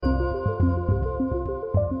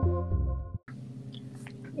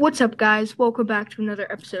What's up, guys? Welcome back to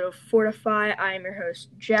another episode of Fortify. I am your host,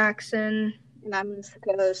 Jackson. And I'm his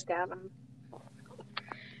co-host, Gavin.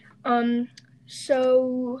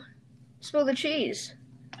 So, spill the cheese.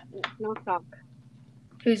 Knock knock.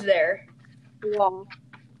 Who's there? Wall.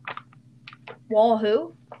 Wall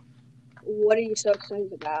who? What are you so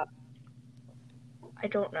excited about? I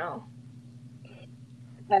don't know.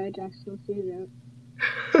 Hi, Jackson. See you.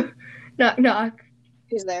 Knock knock.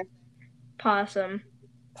 Who's there? Possum.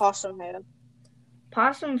 Possum head.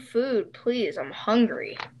 Possum food, please. I'm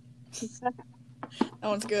hungry. That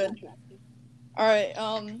one's good. Alright,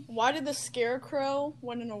 why did the Scarecrow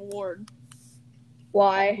win an award?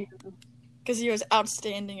 Why? Because he was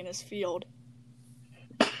outstanding in his field.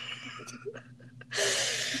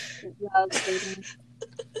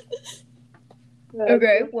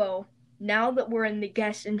 Okay, well, now that we're in the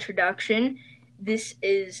guest introduction, this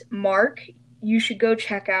is Mark. You should go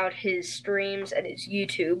check out his streams and his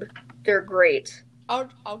YouTube. They're great.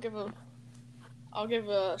 I'll give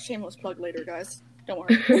a shameless plug later, guys. Don't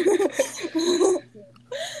worry.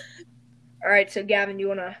 Alright, so Gavin, you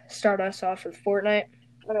want to start us off with Fortnite?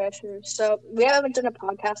 Okay, sure. So, we haven't done a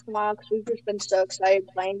podcast in a while because we've just been so excited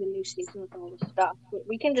playing the new season with all this stuff. But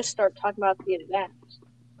we can just start talking about the event,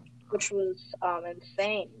 which was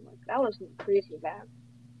insane. Like, that was a crazy event.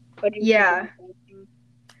 Yeah.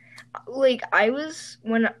 Like,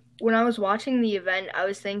 when I was watching the event, I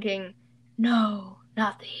was thinking, no,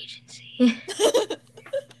 not the agency.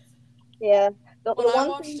 Yeah. When I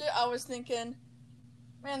watched it, I was thinking,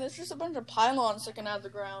 man, there's just a bunch of pylons sticking out of the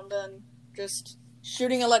ground and just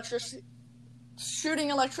shooting electricity,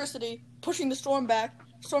 pushing the storm back.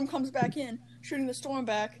 Storm comes back in, shooting the storm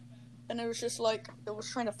back, and it was just like it was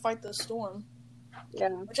trying to fight the storm. Yeah.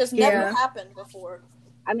 Which has never happened before.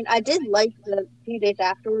 I mean, I did like the few days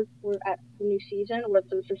afterwards we're at the new season where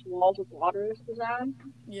there's just walls of water design.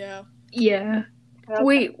 Yeah. Yeah.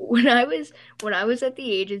 Wait, when I was at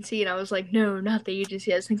the agency and I was like, no, not the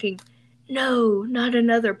agency, I was thinking, no, not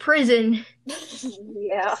another prison.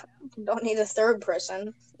 Yeah. Don't need a third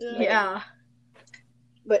prison. Yeah.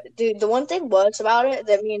 But dude, the one thing was about it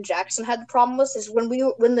that me and Jackson had the problem with is when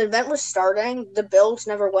the event was starting, the builds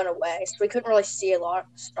never went away, so we couldn't really see a lot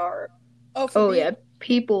start. Yeah.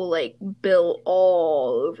 People like built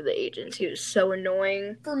all over the agency. It was so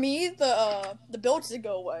annoying. For me, the builds did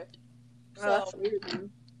go away. So. That's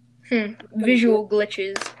weird. Visual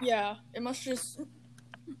glitches. Yeah, it must just.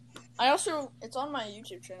 It's on my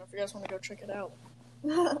YouTube channel if you guys want to go check it out.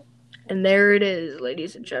 And there it is,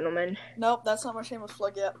 ladies and gentlemen. Nope, that's not my shameless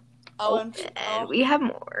plug yet. And we have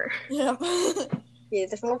more. Yeah. Yeah,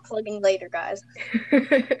 there's more plugging later, guys.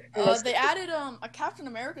 They added a Captain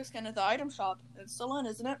America skin at the item shop. It's still in,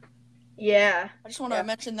 isn't it? Yeah. I just want to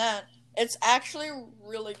mention that. It's actually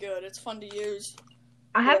really good. It's fun to use.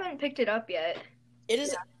 I haven't picked it up yet. It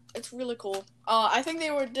is. Yeah. It's really cool. I think they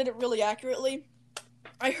did it really accurately.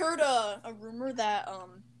 I heard a rumor that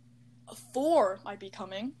a Thor might be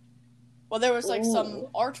coming. Well, there was like some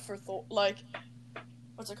art for Thor, like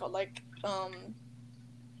what's it called? Like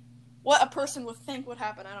what a person would think would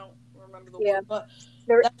happen. I don't remember the word, but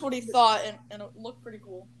that's what he thought, and it looked pretty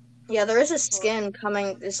cool. Yeah, there is a skin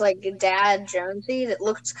coming. It's like Dad Jonesy that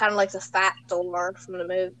looks kind of like the fat Thor from the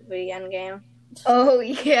movie Endgame. Oh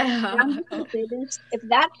yeah. If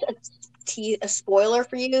that's a spoiler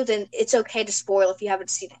for you, then it's okay to spoil if you haven't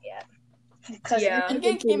seen it yet.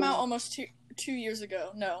 Endgame came out almost 2 years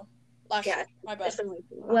ago. No, last year. My bad.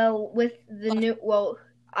 Well, with the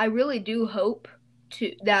I really do hope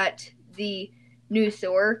that the new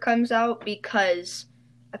Thor comes out because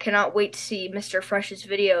I cannot wait to see Mr. Fresh's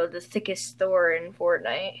video, the thickest Thor in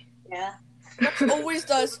Fortnite. Yeah. Rex always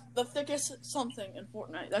does the thickest something in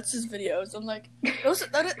Fortnite. That's his videos. I'm like,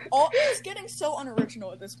 it's getting so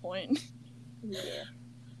unoriginal at this point.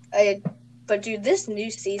 Yeah. But dude, this new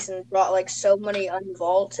season brought like so many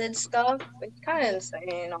unvaulted stuff. It's kind of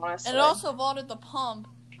insane, honestly. And it also vaulted the pump.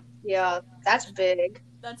 Yeah, that's big.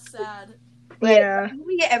 That's sad. Yeah.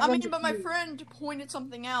 But my friend pointed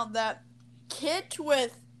something out that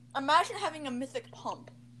imagine having a mythic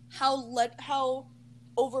pump. How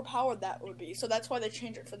overpowered that would be. So that's why they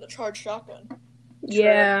changed it for the charged shotgun.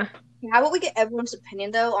 Yeah. How about we get everyone's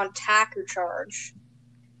opinion though on tack or charge?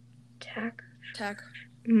 Tack.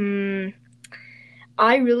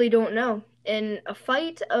 I really don't know. In a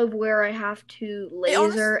fight of where I have to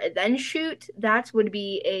laser and then shoot, that would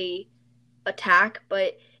be a attack,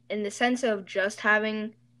 but in the sense of just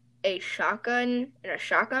having a shotgun in a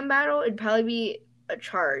shotgun battle, it'd probably be a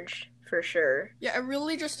charge for sure. Yeah, it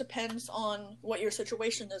really just depends on what your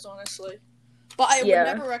situation is, honestly. But I would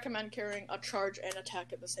never recommend carrying a charge and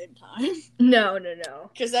attack at the same time. No.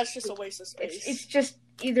 Because that's just a waste of space. It's just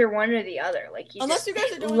either one or the other. Like unless you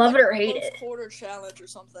guys are doing love like it or a hate close it. quarter challenge or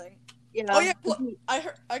something. Yeah. Oh yeah,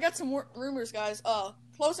 I got some rumors, guys.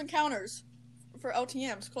 Close encounters for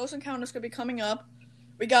LTMs. Close encounters could be coming up.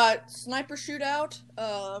 We got sniper shootout.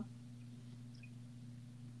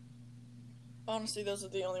 Honestly, those are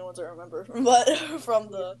the only ones I remember. But from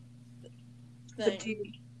the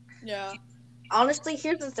thing. Yeah. Honestly,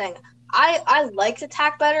 here's the thing. I like the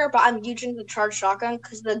TAC better, but I'm using the charged shotgun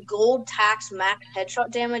because the gold TAC's max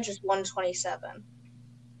headshot damage is 127.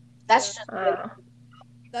 That's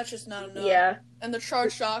just not enough. Yeah. And the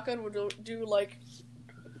charged shotgun would do like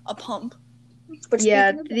a pump. But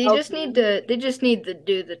yeah, they just need to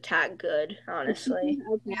do the TAC good, honestly.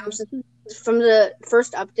 From the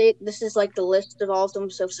first update, this is like the list of all of them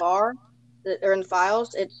so far that are in the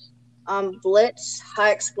files. It's Blitz,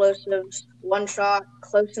 high explosives, one shot,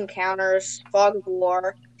 close encounters, fog of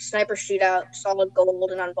war, sniper shootout, solid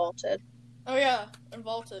gold, and unvaulted. Oh yeah,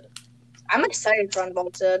 unvaulted. I'm excited for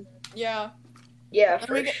unvaulted. Yeah. Yeah,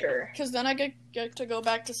 for sure. Because then I get to go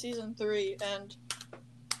back to season 3 and.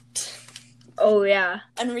 Oh yeah.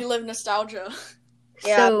 And relive nostalgia.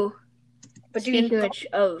 Yeah. So, but speaking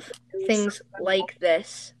of things like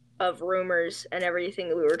this, of rumors and everything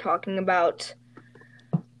that we were talking about,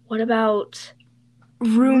 what about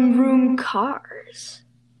vroom cars?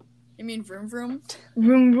 You mean vroom vroom?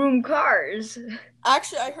 Vroom cars.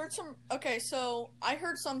 Actually, I heard I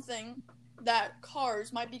heard something that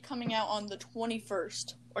cars might be coming out on the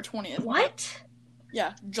 21st or 20th. What?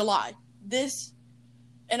 Yeah, July.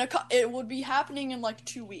 It would be happening in like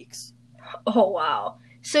 2 weeks. Oh wow.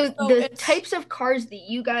 So the types of cars that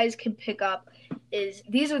you guys can pick up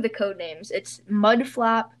these are the code names. It's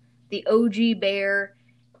Mudflap, the OG Bear,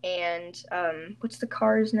 and what's the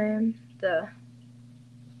car's name?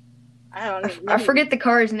 I don't know. I forget the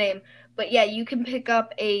car's name, but yeah, you can pick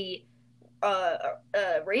up a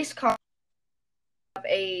race car,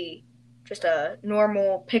 just a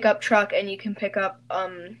normal pickup truck, and you can pick up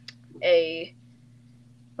a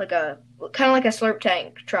kind of like a slurp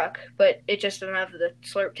tank truck, but it just doesn't have the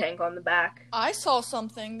slurp tank on the back. I saw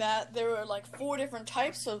something that there were like 4 different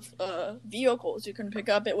types of vehicles you can pick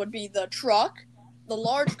up. It would be the truck, the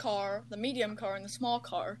large car, the medium car, and the small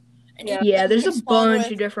car. And yeah, there's a bunch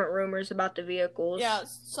of different rumors about the vehicles. Yeah,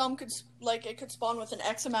 some could spawn with an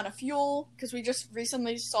X amount of fuel, because we just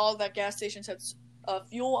recently saw that gas stations had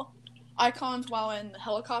fuel icons while in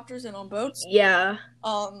helicopters and on boats. Yeah.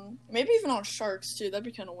 Maybe even on sharks too. That'd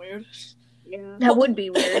be kind of weird. Yeah. That would be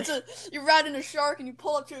weird. You're riding a shark and you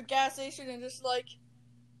pull up to a gas station and just like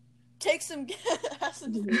take some gas.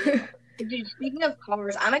 Dude, speaking of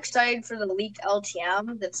cars, I'm excited for the leaked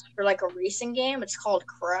LTM that's for like a racing game. It's called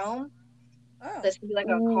Chrome. Oh. That's gonna be like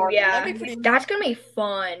a car. Yeah, that's gonna be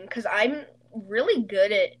fun because I'm really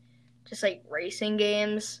good at just like racing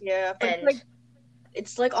games. Yeah, but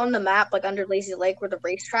it's like on the map, like under Lazy Lake where the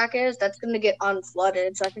racetrack is. That's gonna get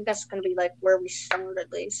unflooded, so I think that's gonna be like where we start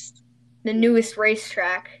at least. The newest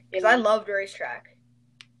racetrack, because I loved racetrack.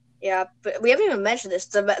 Yeah, but we haven't even mentioned this.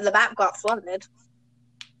 The map got flooded.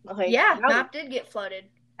 Map did get flooded.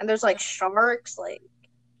 And there's like sharks, like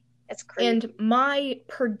it's crazy. And my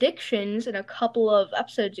predictions in a couple of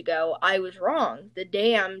episodes ago, I was wrong. The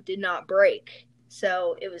dam did not break.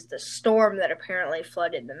 So it was the storm that apparently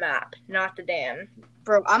flooded the map, not the dam.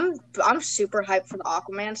 Bro, I'm super hyped for the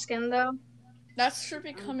Aquaman skin though. That should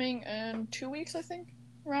be coming in 2 weeks, I think,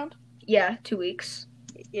 around. Yeah, 2 weeks.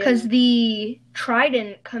 Because the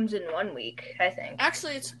Trident comes in 1 week, I think.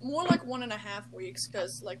 Actually, it's more like 1.5 weeks,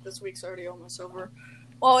 because like this week's already almost over.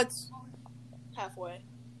 Well, it's halfway.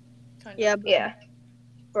 Kind of. Yeah.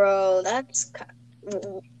 Bro, that's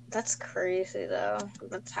crazy though.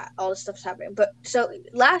 All this stuff's happening. But so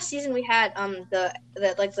last season we had the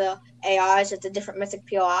AIs at the different mythic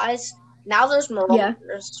POIs. Now there's Marauders.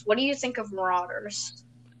 Yeah. What do you think of Marauders?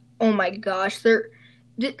 Oh my gosh, they're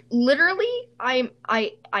literally I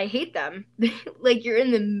hate them. Like you're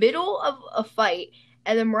in the middle of a fight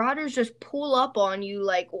and the Marauders just pull up on you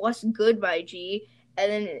like what's good, my G,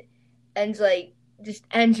 and then it ends just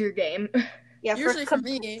ends your game. Yeah, usually for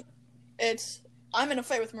me, it's I'm in a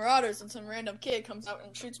fight with Marauders and some random kid comes out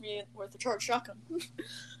and shoots me with a charged shotgun.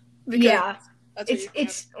 Yeah,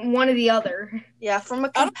 it's one or the other. Yeah, from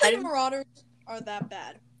a I don't think Marauders are that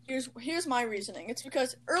bad. Here's my reasoning. It's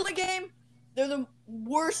because early game, they're the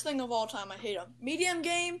worst thing of all time. I hate them. Medium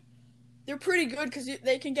game, they're pretty good because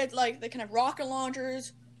they can get they can have rocket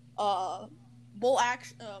launchers, bolt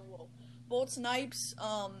snipes,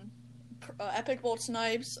 epic bolt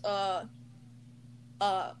snipes,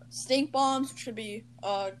 stink bombs, which should be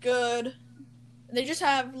good. They just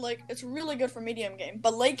have it's really good for medium game,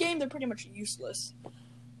 but late game they're pretty much useless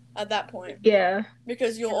at that point. Yeah,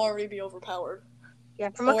 because you'll already be overpowered. Yeah,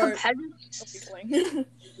 from a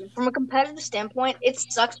competitive standpoint, it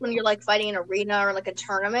sucks when you're fighting an arena or a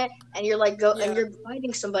tournament, and you're and you're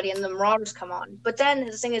fighting somebody, and the marauders come on. But then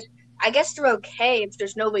the thing is, I guess they're okay if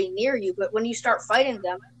there's nobody near you. But when you start fighting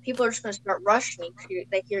them, people are just going to start rushing you because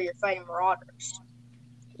they hear you're fighting marauders.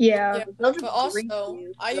 Yeah. But also,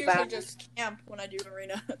 I usually just camp when I do an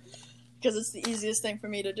arena because it's the easiest thing for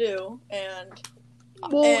me to do. And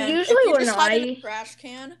usually if you when just hide in a trash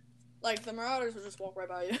can, the marauders will just walk right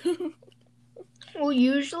by you. Well,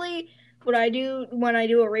 usually what I do when I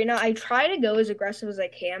do arena, I try to go as aggressive as I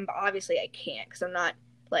can, but obviously I can't because I'm not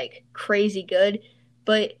crazy good.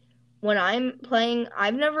 But when I'm playing,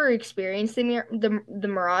 I've never experienced the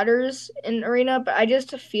marauders in arena, but I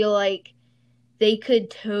just feel like they could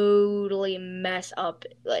totally mess up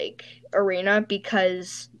arena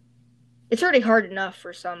because it's already hard enough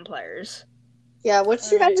for some players. Yeah, what's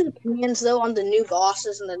your guys' opinions though on the new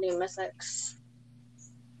bosses and the new mythics?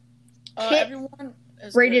 Kit everyone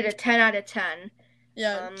is rated good. A 10 out of 10.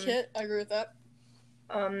 Yeah, Kit, I agree with that.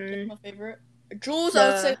 Kit's my favorite. Jules, the- I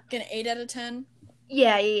would say an 8 out of 10.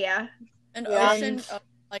 Yeah. And Ocean,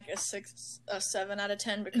 a 7 out of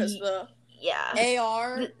 10 because the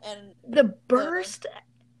AR and the burst,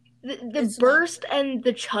 the burst and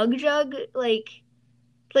the chug jug,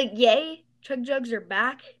 yay, chug jugs are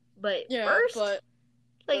back, but burst,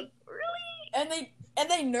 really, and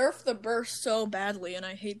they nerf the burst so badly, and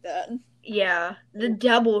I hate that. Yeah, the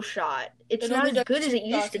double shot, it's not as good as it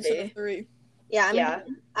used to be. 3. Yeah, I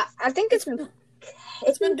mean, I think it's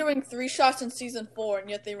been doing 3 shots in season 4, and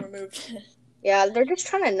yet they removed it. Yeah, they're just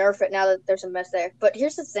trying to nerf it now that there's a mythic. But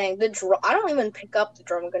here's the thing: I don't even pick up the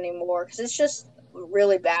drum gun anymore because it's just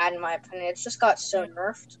really bad in my opinion. It's just got so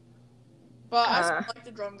nerfed. But I still like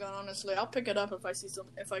the drum gun. Honestly, I'll pick it up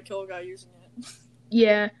if I kill a guy using it.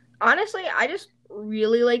 Yeah, honestly, I just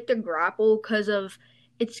really like the grapple because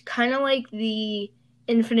it's kind of like the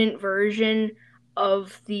infinite version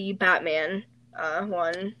of the Batman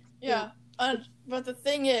one. Yeah, but the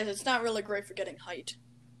thing is, it's not really great for getting height.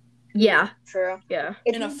 Yeah. True. Yeah.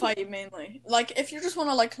 In a fight, mainly. If you just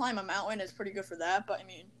want to climb a mountain, it's pretty good for that. But I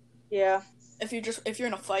mean, yeah. If you're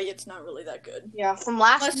in a fight, it's not really that good. Yeah. From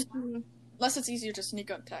last season, unless it's easier to sneak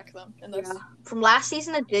attack them. And that's... Yeah. From last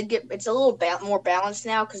season, it's a little more balanced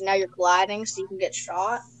now because now you're gliding, so you can get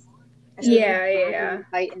shot. So yeah.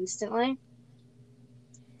 Fight instantly.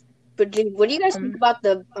 But dude, what do you guys think about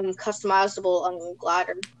the customizable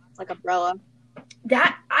glider, umbrella?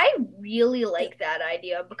 That I really like that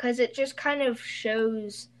idea because it just kind of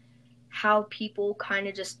shows how people kind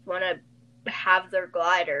of just want to have their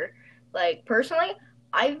glider. Personally,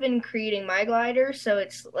 I've been creating my glider, so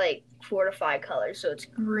it's 4 to 5 colors. So it's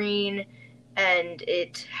green, and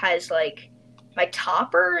it has my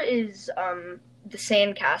topper is the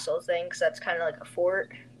sandcastle thing, because that's kind of like a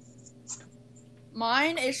fort.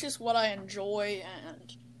 Mine is just what I enjoy,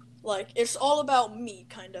 and it's all about me,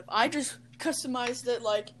 kind of. I just customized it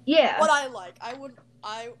what I like. I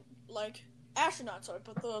like astronauts, so I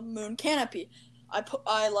put the moon canopy.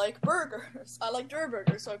 I like burgers. I like Durr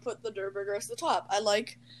burgers, so I put the Durr burger as the top. I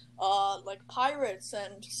like pirates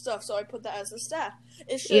and stuff, so I put that as the staff.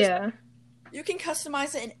 It's just you can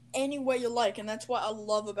customize it in any way you like, and that's what I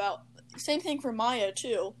love about. Same thing for Maya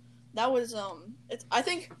too. That was I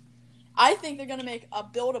think they're gonna make a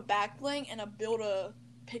build a back bling and a build a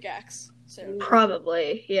pickaxe soon.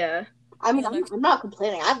 Probably, yeah. I mean, I'm not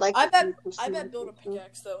complaining. I bet build a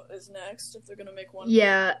pickaxe though is next if they're gonna make one.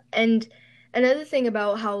 Yeah, and another thing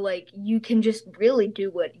about how you can just really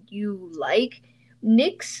do what you like.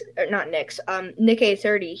 Nick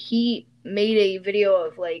A30, he made a video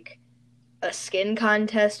of a skin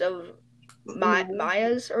contest of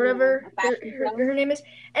Maya's or whatever her name is,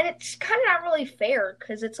 and it's kind of not really fair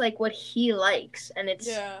because it's what he likes and it's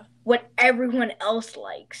what everyone else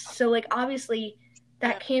likes. So obviously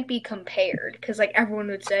that can't be compared because everyone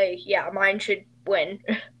would say, yeah, mine should win.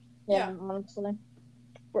 Yeah, honestly.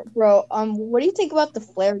 Bro, what do you think about the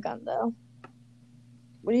flare gun though?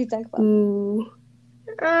 What do you think about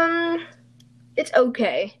it? It's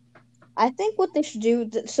okay. I think what they should do,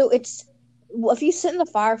 so it's, if you sit in the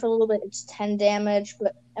fire for a little bit, it's 10 damage,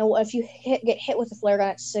 and if you get hit with a flare gun,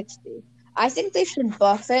 it's 60. I think they should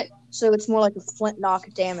buff it so it's more like a flint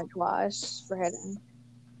knock damage-wise for hitting.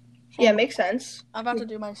 Yeah, makes sense. I'm about to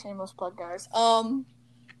do my shameless plug, guys.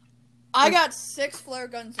 I got 6 flare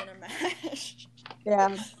guns in a match.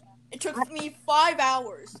 Yeah. It took me 5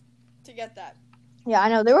 hours to get that. Yeah, I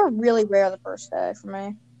know. They were really rare the first day for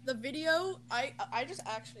me. The video, I just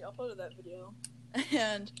actually uploaded that video.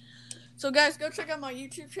 And so guys, go check out my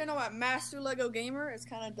YouTube channel at Master Lego Gamer. It's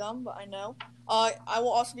kind of dumb, but I know. I will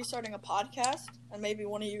also be starting a podcast, and maybe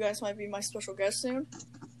one of you guys might be my special guest soon.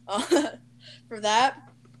 For that.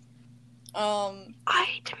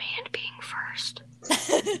 I demand being first.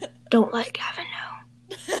 Don't let Gavin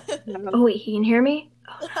know. Oh wait, he can hear me?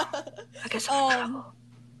 Oh no. I guess I'm in trouble.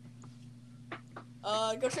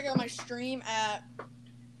 Go check out my stream at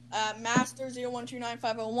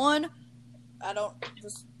Master0129501. I don't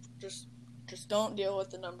just don't deal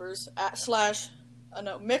with the numbers at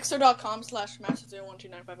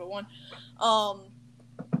Mixer.com/Master0129501.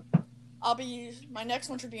 My next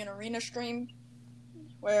one should be an arena stream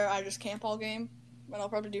where I just camp all game, and I'll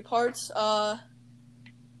probably do parts. Yeah,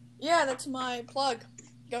 that's my plug.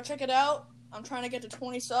 Go check it out. I'm trying to get to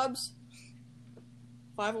 20 subs.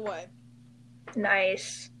 5 away.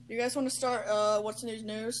 Nice. You guys want to start? What's the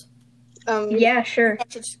news? Yeah, sure.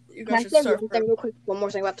 You guys should start. Real quick, one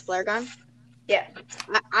more thing about the flare gun. Yeah.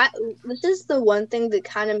 This is the one thing that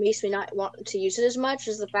kind of makes me not want to use it as much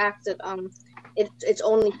is the fact that it's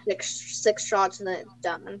only six shots and then it's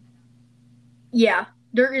done. Yeah,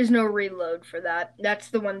 there is no reload for that. That's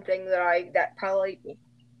the one thing that probably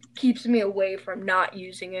keeps me away from not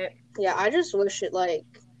using it. Yeah, I just wish it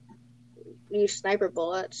used sniper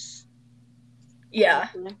bullets. Yeah.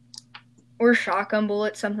 Or shotgun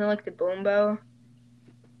bullets, something like the boom bow.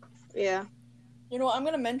 Yeah. You know what, I'm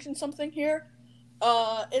gonna mention something here.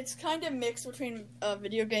 It's kind of mixed between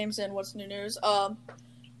video games and what's new news.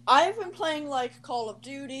 I've been playing Call of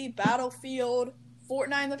Duty, Battlefield,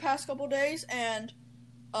 Fortnite in the past couple days, and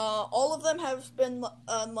all of them have been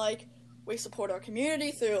we support our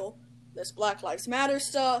community through this Black Lives Matter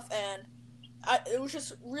stuff, and it was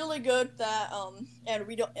just really good that and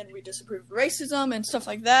we disapprove of racism and stuff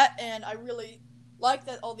like that, and I really like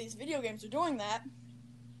that all these video games are doing that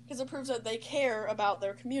because it proves that they care about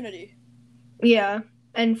their community. Yeah,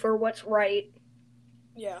 and for what's right.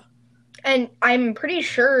 Yeah. And I'm pretty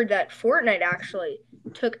sure that Fortnite actually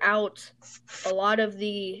took out a lot of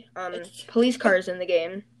the police cars in the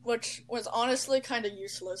game. Which was honestly kind of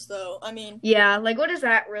useless, though. I mean... Yeah, what does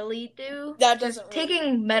that really do? That doesn't really...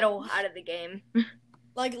 Taking metal out of the game.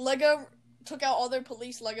 Lego took out all their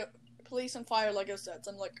police and fire Lego sets.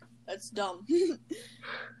 I'm like, that's dumb.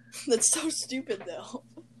 That's so stupid, though.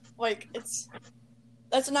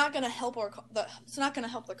 That's not gonna help it's not gonna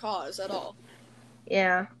help the cause at all.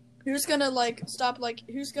 Yeah. Who's gonna, stop,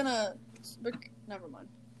 who's gonna... Never mind.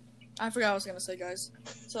 I forgot what I was gonna say, guys.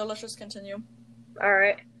 So let's just continue.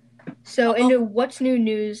 Alright. So, into what's new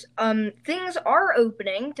news, things are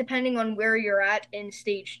opening, depending on where you're at in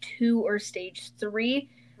Stage 2 or Stage 3.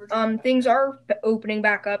 Things are opening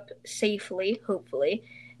back up safely, hopefully.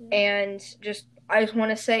 Yeah. And I just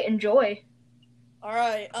want to say enjoy.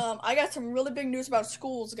 Alright, I got some really big news about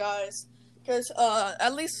schools, guys. Because,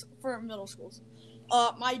 at least for middle schools.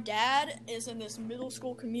 My dad is in this middle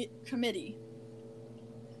school committee.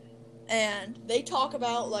 And they talk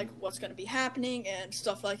about, what's going to be happening and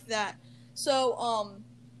stuff like that. So,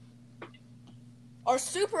 our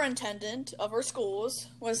superintendent of our schools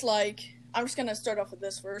was I'm just going to start off with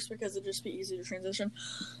this first because it'd just be easy to transition.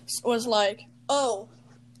 Was all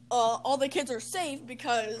the kids are safe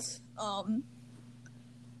because, all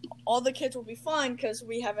the kids will be fine because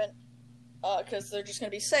we haven't, because they're just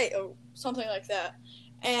going to be safe or something like that.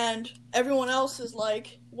 And everyone else is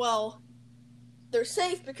well, they're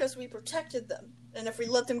safe because we protected them. And if we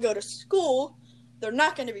let them go to school, they're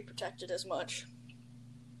not going to be protected as much.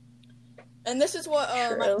 And this is what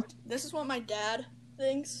my dad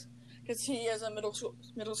thinks, because he is a middle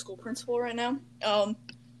school principal right now.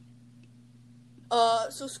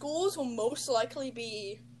 So schools will most likely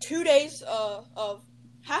be 2 days of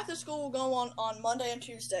half the school will go on Monday and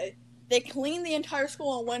Tuesday. They clean the entire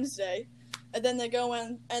school on Wednesday, and then they go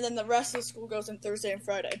in, and then the rest of the school goes in Thursday and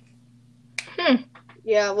Friday.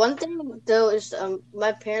 Yeah, one thing though is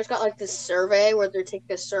my parents got this survey where they're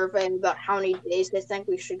taking a survey about how many days they think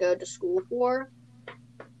we should go to school for.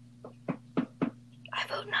 I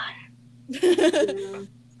vote none.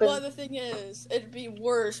 Well, the thing is, it'd be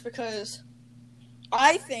worse because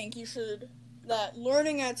I think that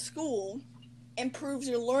learning at school improves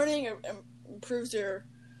your learning, improves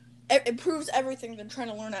everything than trying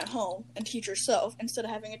to learn at home and teach yourself instead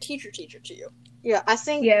of having a teacher teach it to you. Yeah, I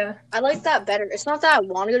think I like that better. It's not that I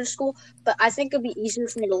want to go to school, but I think it'd be easier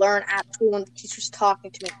for me to learn at school when the teacher's talking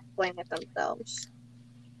to me and explaining it themselves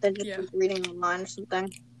than just reading online or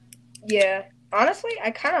something. Yeah, honestly, I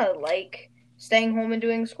kind of like staying home and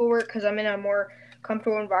doing schoolwork because I'm in a more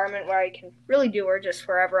comfortable environment where I can really do work just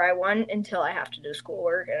wherever I want until I have to do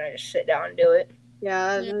schoolwork, and I just sit down and do it.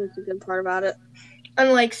 Yeah, that's a good part about it.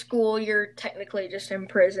 Unlike school, you're technically just in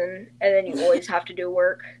prison, and then you always have to do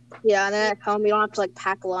work. Yeah, and then at home, you don't have to, like,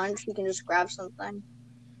 pack lunch. You can just grab something.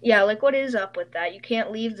 Yeah, like, what is up with that? You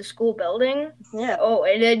can't leave the school building? Yeah. Oh,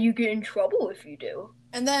 and then you get in trouble if you do.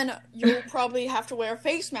 And then you'll probably have to wear a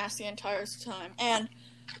face mask the entire time. And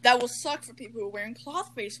that will suck for people who are wearing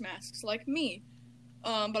cloth face masks, like me.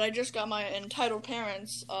 But I just got my Entitled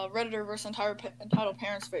Parents, Redditor versus Entitled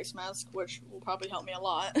Parents face mask, which will probably help me a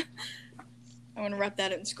lot. I'm gonna rep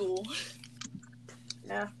that in school.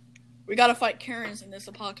 Yeah. We gotta fight Karens in this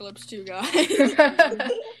apocalypse too, guys.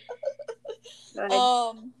 Do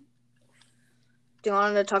you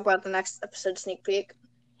want to talk about the next episode sneak peek?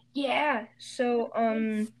 Yeah, so,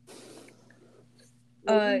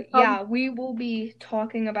 yeah, we will be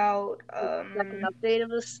talking about, second update of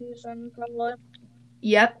this season, probably.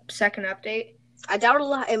 Yep, second update. I doubt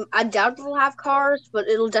it'll have cars, but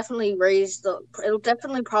it'll definitely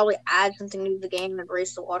probably add something new to the game and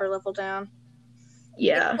raise the water level down.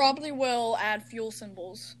 Yeah. It probably will add fuel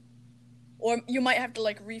symbols. Or you might have to,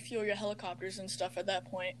 like, refuel your helicopters and stuff at that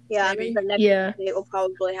point. Yeah, maybe. I mean, the next update will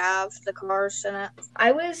probably have the cars in it.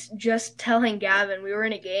 I was just telling Gavin, we were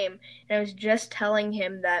in a game, and I was just telling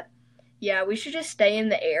him that, yeah, we should just stay in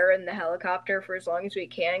the air in the helicopter for as long as we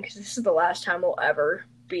can, because this is the last time we'll ever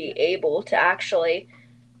be able to actually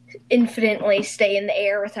infinitely stay in the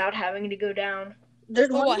air without having to go down.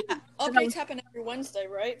 Updates happen every Wednesday,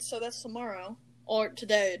 right? So that's tomorrow. Or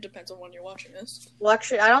today, it depends on when you're watching this. Well,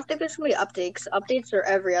 actually, I don't think there's going to be updates. Updates are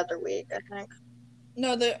every other week, I think.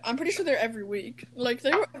 No, I'm pretty sure they're every week. Like,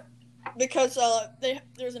 they were... Because there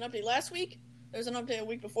was an update last week, there was an update a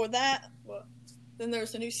week before that, then there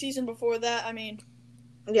was a new season before that, I mean...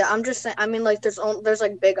 Yeah, I'm just saying, I mean, like, there's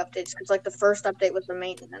like, big updates, because, like, the first update was the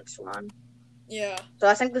maintenance one. Yeah. So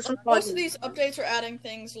I think this one's most of these updates are adding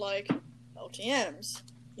things like LTMs.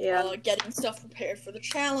 Yeah. Getting stuff prepared for the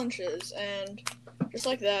challenges, and just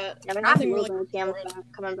like that. I mean, I think really LTMs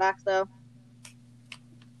coming back, though.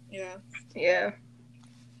 Yeah. Yeah.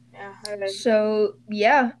 Yeah. So,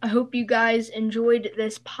 yeah, I hope you guys enjoyed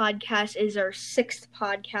this podcast. It is our 6th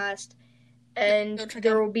podcast, and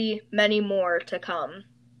there will be many more to come.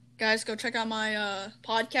 Guys, go check out my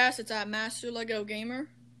podcast. It's at Master Lego Gamer.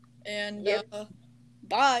 And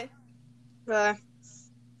bye. Bye.